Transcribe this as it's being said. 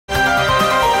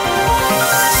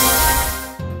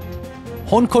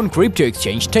Hong Kong crypto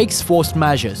exchange takes forced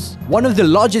measures. One of the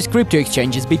largest crypto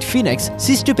exchanges, Bitfinex,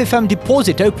 ceased to perform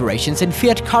deposit operations in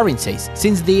fiat currencies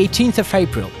since the 18th of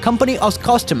April. Company asked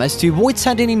customers to avoid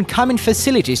sending incoming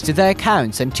facilities to their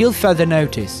accounts until further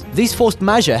notice. This forced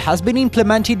measure has been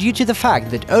implemented due to the fact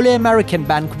that early American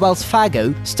bank Wells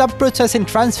Fargo stopped processing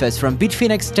transfers from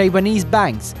Bitfinex Taiwanese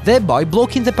banks, thereby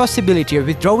blocking the possibility of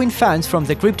withdrawing funds from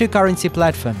the cryptocurrency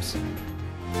platforms.